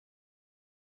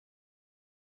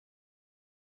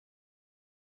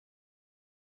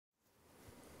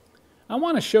I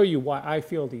want to show you why I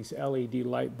feel these LED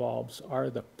light bulbs are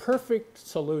the perfect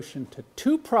solution to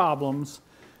two problems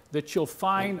that you'll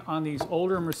find on these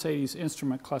older Mercedes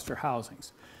instrument cluster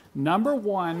housings. Number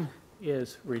one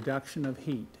is reduction of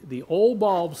heat. The old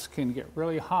bulbs can get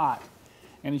really hot,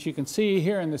 and as you can see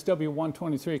here in this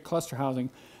W123 cluster housing,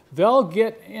 they'll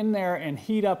get in there and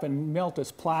heat up and melt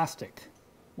as plastic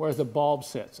where the bulb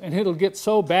sits, and it'll get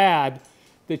so bad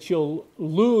that you'll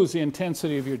lose the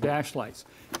intensity of your dash lights.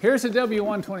 Here's a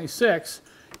W126.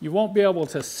 You won't be able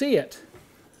to see it,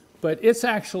 but it's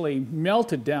actually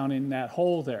melted down in that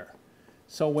hole there.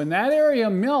 So when that area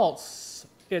melts,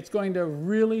 it's going to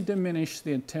really diminish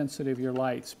the intensity of your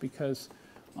lights, because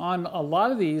on a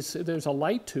lot of these, there's a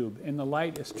light tube and the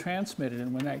light is transmitted,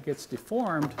 and when that gets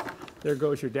deformed, there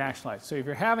goes your dash light. So if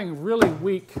you're having really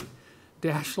weak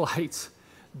dash lights,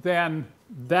 then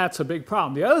that's a big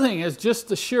problem. The other thing is just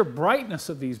the sheer brightness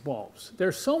of these bulbs.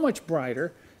 They're so much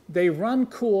brighter, they run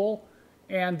cool,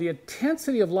 and the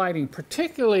intensity of lighting,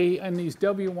 particularly in these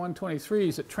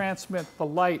W123s that transmit the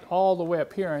light all the way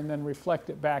up here and then reflect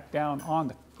it back down on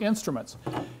the instruments,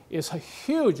 is a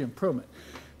huge improvement.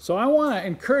 So I want to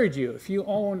encourage you, if you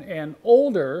own an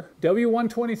older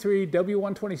W123,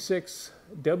 W126,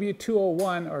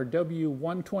 W201, or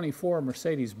W124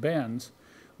 Mercedes-Benz,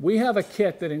 we have a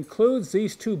kit that includes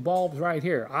these two bulbs right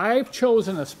here. I've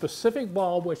chosen a specific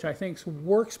bulb which I think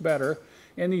works better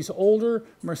in these older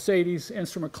Mercedes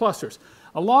instrument clusters.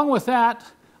 Along with that,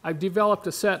 I've developed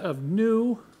a set of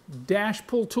new dash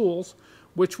pull tools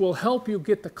which will help you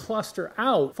get the cluster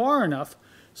out far enough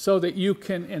so that you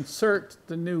can insert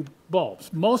the new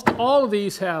bulbs. Most all of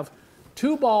these have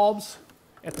two bulbs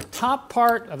at the top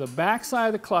part of the back side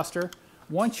of the cluster.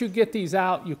 Once you get these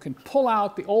out, you can pull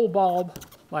out the old bulb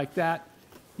like that.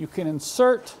 You can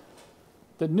insert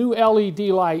the new LED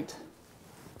light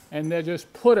and then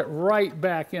just put it right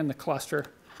back in the cluster.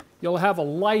 You'll have a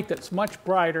light that's much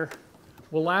brighter,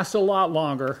 will last a lot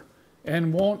longer,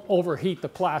 and won't overheat the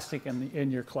plastic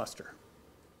in your cluster.